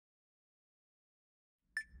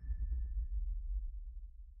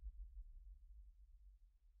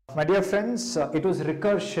My dear friends, it was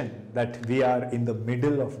recursion that we are in the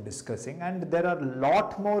middle of discussing, and there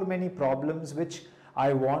are many problems which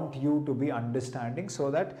I want you to be understanding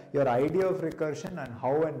so that your idea of recursion and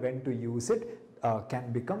how and when to use it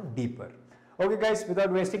can become deeper. Okay guys,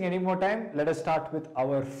 without wasting any more time, let us start with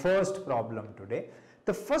our first problem today.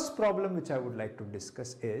 The first problem which I would like to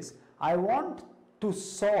discuss is, I want to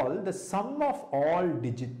solve the sum of all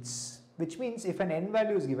digits, which means if an n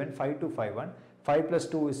value is given 5251, 5 plus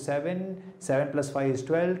 2 is 7, 7 plus 5 is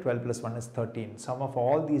 12, 12 plus 1 is 13. Sum of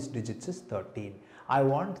all these digits is 13. I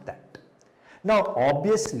want that. Now,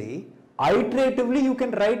 obviously, iteratively you can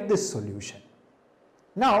write this solution.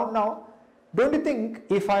 Now, don't you think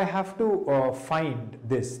if I have to find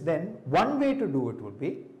this, then one way to do it would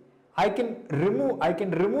be, I can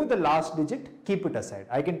remove the last digit, keep it aside.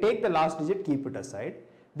 I can take the last digit, keep it aside.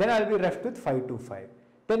 Then I will be left with 525.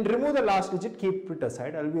 Then remove the last digit, keep it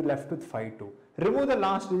aside, I will be left with 52. Remove the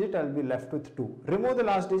last digit, I will be left with 2. Remove the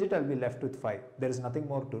last digit, I will be left with 5. There is nothing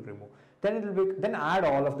more to remove. Then add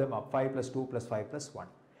all of them up, 5 plus 2 plus 5 plus 1.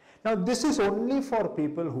 Now this is only for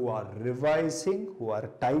people who are revising, who are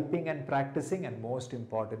typing and practicing, and most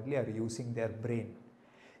importantly are using their brain.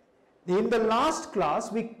 In the last class,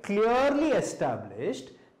 we clearly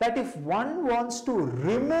established that if one wants to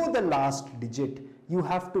remove the last digit, you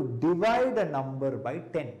have to divide a number by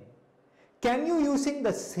 10. Can you, using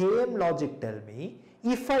the same logic, tell me,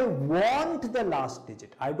 if I want the last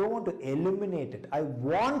digit, I don't want to eliminate it, I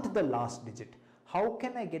want the last digit, how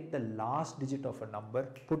can I get the last digit of a number?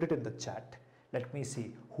 Put it in the chat. Let me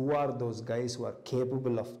see who are those guys who are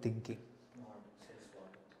capable of thinking.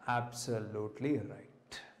 Absolutely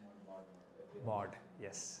right. Mod,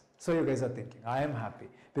 yes. So you guys are thinking. I am happy,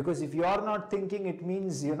 because if you are not thinking, it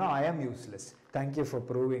means, I am useless. Thank you for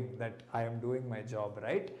proving that I am doing my job,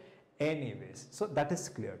 right? Anyways, so that is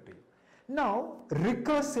clear to you. Now,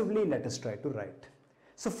 recursively, let us try to write.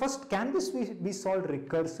 So first, can this be solved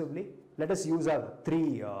recursively? Let us use our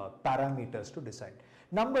three parameters to decide.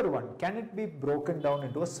 Number one, can it be broken down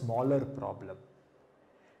into a smaller problem?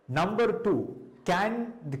 Number two,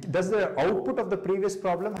 does the output of the previous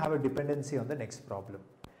problem have a dependency on the next problem?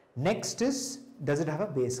 Next is, does it have a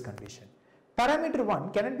base condition? Parameter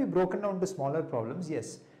 1, can it be broken down to smaller problems?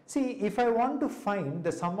 Yes. See, if I want to find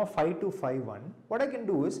the sum of 5251, what I can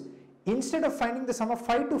do is, instead of finding the sum of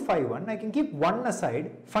 5251, I can keep 1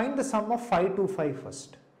 aside, find the sum of 525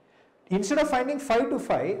 first. Instead of finding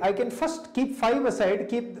 525, I can first keep 5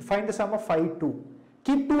 aside, find the sum of 52.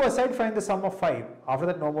 Keep 2 aside, find the sum of 5. After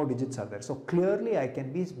that, no more digits are there. So clearly, I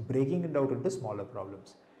can be breaking it out into smaller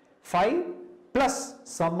problems. 5 plus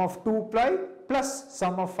sum of 2 plus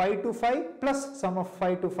sum of 525 plus sum of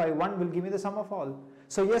 5251 will give me the sum of all.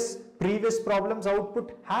 So yes, previous problem's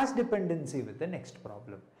output has dependency with the next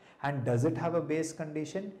problem. And does it have a base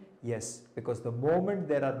condition? Yes, because the moment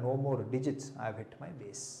there are no more digits, I have hit my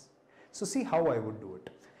base. So see how I would do it.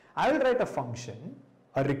 I will write a function,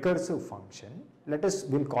 a recursive function.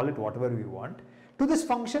 We'll call it whatever we want. To this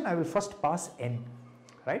function, I will first pass n,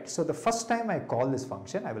 right? So the first time I call this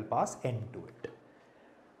function, I will pass n to it.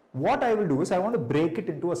 What I will do is, I want to break it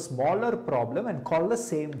into a smaller problem and call the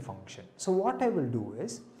same function. So what I will do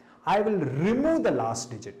is, I will remove the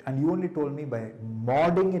last digit, and you only told me by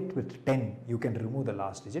modding it with 10, you can remove the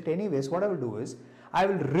last digit. Anyways, what I will do is, I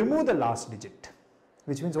will remove the last digit,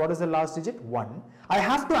 which means what is the last digit? 1. I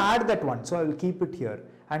have to add that 1, so I will keep it here.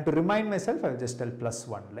 And to remind myself, I will just tell plus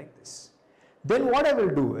 1 like this. Then what I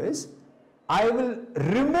will do is, I will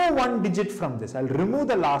remove one digit from this. I will remove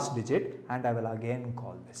the last digit and I will again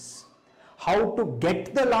call this. How to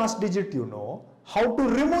get the last digit, you know. How to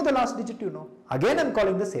remove the last digit, you know. Again, I am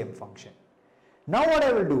calling the same function. Now what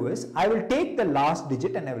I will do is, I will take the last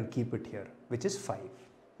digit and I will keep it here, which is 5,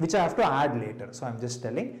 which I have to add later. So I am just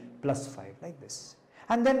telling plus 5 like this.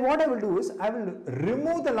 And then what I will do is, I will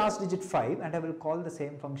remove the last digit 5 and I will call the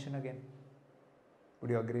same function again. Would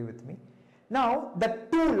you agree with me? Now, the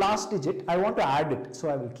 2 last digit, I want to add it. So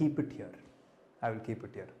I will keep it here. I will keep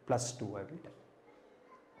it here. Plus 2 I will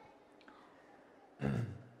tell.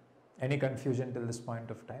 Any confusion till this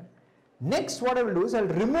point of time? Next, what I will do is, I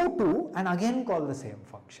will remove 2 and again call the same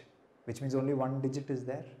function, which means only one digit is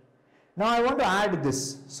there. Now I want to add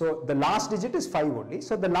this. So the last digit is 5 only.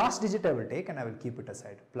 So the last digit I will take and I will keep it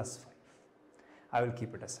aside, plus 5. I will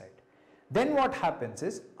keep it aside. Then what happens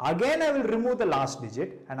is, again I will remove the last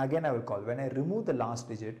digit and again I will call. When I remove the last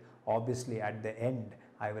digit, obviously at the end,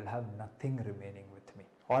 I will have nothing remaining with me,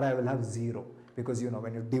 or I will have 0, because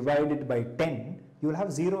when you divide it by 10, you will have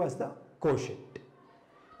 0 as the quotient.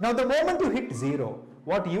 Now the moment you hit 0,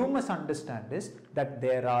 what you must understand is that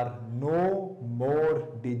there are no more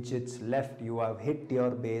digits left. You have hit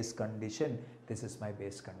your base condition. This is my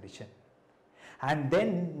base condition. And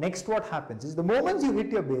then next what happens is the moment you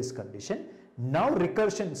hit your base condition, now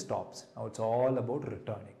recursion stops. Now it's all about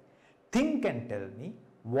returning. Think and tell me,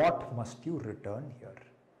 what must you return here?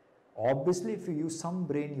 Obviously, if you use some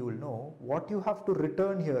brain, you will know what you have to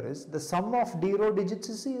return here is the sum of d row digits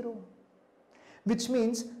is 0. Which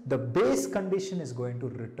means the base condition is going to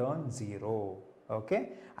return 0.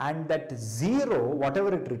 Okay, and that 0,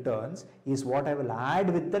 whatever it returns, is what I will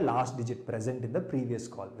add with the last digit present in the previous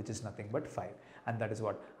call, which is nothing but 5. And that is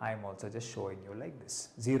what I am also just showing you like this,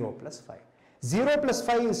 0 plus 5. 0 plus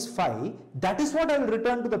 5 is 5, that is what I will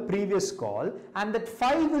return to the previous call, and that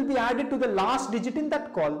 5 will be added to the last digit in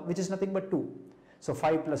that call, which is nothing but 2. So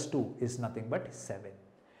 5 plus 2 is nothing but 7.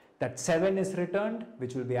 That 7 is returned,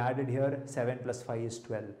 which will be added here, 7 plus 5 is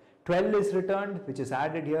 12. 12 is returned, which is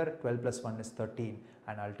added here, 12 plus 1 is 13,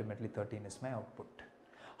 and ultimately 13 is my output.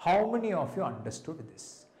 How many of you understood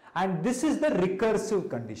this? And this is the recursive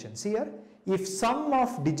condition. See here, if sum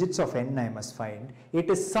of digits of n I must find, it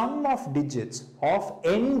is sum of digits of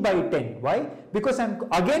n by 10. Why? Because I am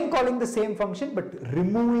again calling the same function but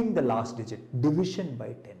removing the last digit, division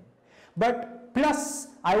by 10. But plus,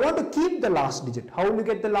 I want to keep the last digit. How will you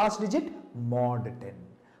get the last digit? Mod 10.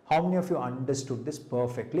 How many of you understood this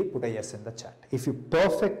perfectly? Put a yes in the chat if you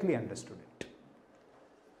perfectly understood it.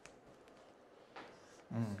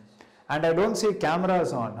 And I don't see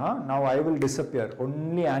cameras on, huh? Now I will disappear.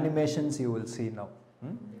 Only animations you will see now.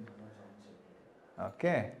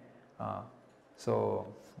 Okay. So,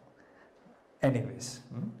 anyways.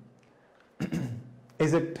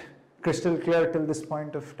 Is it crystal clear till this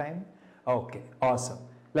point of time? Okay, awesome.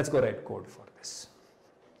 Let's go write code for this.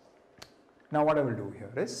 Now what I will do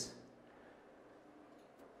here is,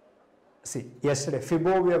 see, yesterday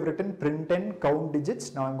Fibo we have written print n count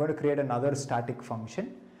digits. Now I'm going to create another static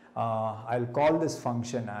function. I'll call this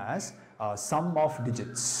function as sum of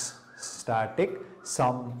digits, static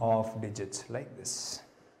sum of digits, like this.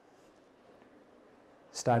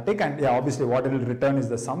 Static, and yeah, obviously what it will return is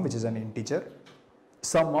the sum, which is an integer,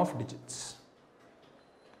 sum of digits.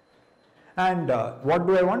 And what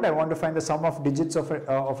do I want? I want to find the sum of digits of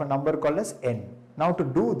a number called as n. Now to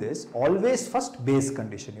do this, always first base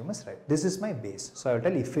condition you must write. This is my base. So I will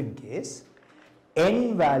tell if in case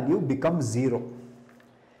n value becomes 0,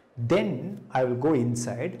 then I will go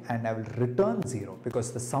inside and I will return 0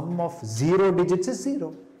 because the sum of 0 digits is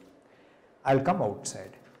 0. I will come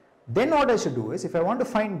outside. Then what I should do is, if I want to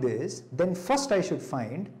find this, then first I should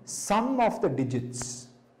find sum of the digits.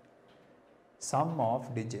 Sum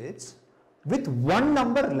of digits with one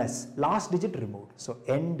number less, last digit removed. So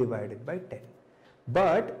n divided by 10.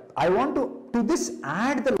 But I want to this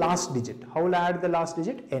add the last digit. How will I add the last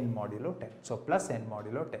digit? N modulo 10. So plus n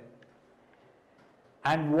modulo 10.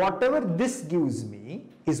 And whatever this gives me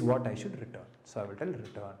is what I should return. So I will tell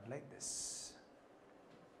return like this.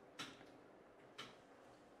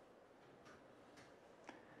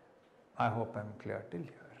 I hope I am clear till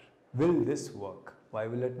here. Will this work? Why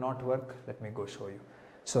will it not work? Let me go show you.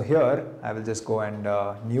 So here I will just go and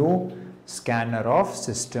new scanner of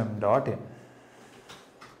system.in.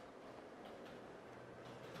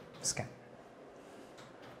 Scan.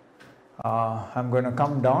 I'm going to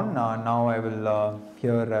come down. Now I will,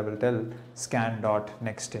 here I will tell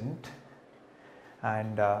scan.nextInt,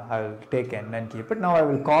 and I will take n and keep it. Now I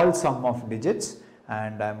will call sum of digits,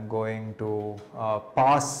 and I'm going to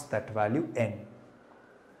pass that value n.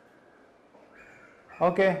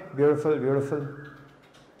 Okay, beautiful, beautiful.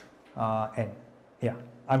 N. Yeah,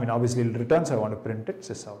 I mean obviously it will return, so I want to print it.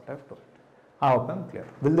 This is how I have told. I hope I'm clear.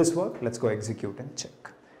 Will this work? Let's go execute and check.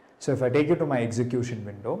 So if I take you to my execution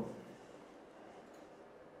window,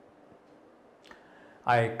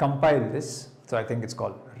 I compile this. So I think it's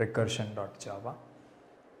called recursion.java.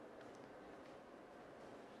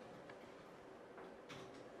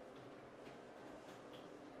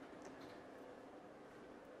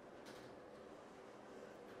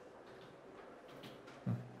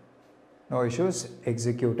 No issues,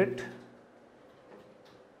 execute it.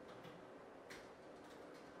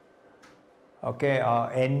 Okay,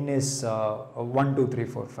 n is 1, 2, 3,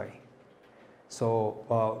 4, 5.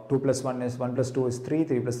 So 2 plus 1 is 1 plus 2 is 3,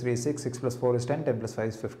 3 plus 3 is 6, 6 plus 4 is 10, 10 plus 5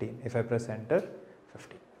 is 15. If I press enter,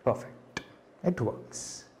 15. Perfect. It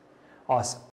works. Awesome.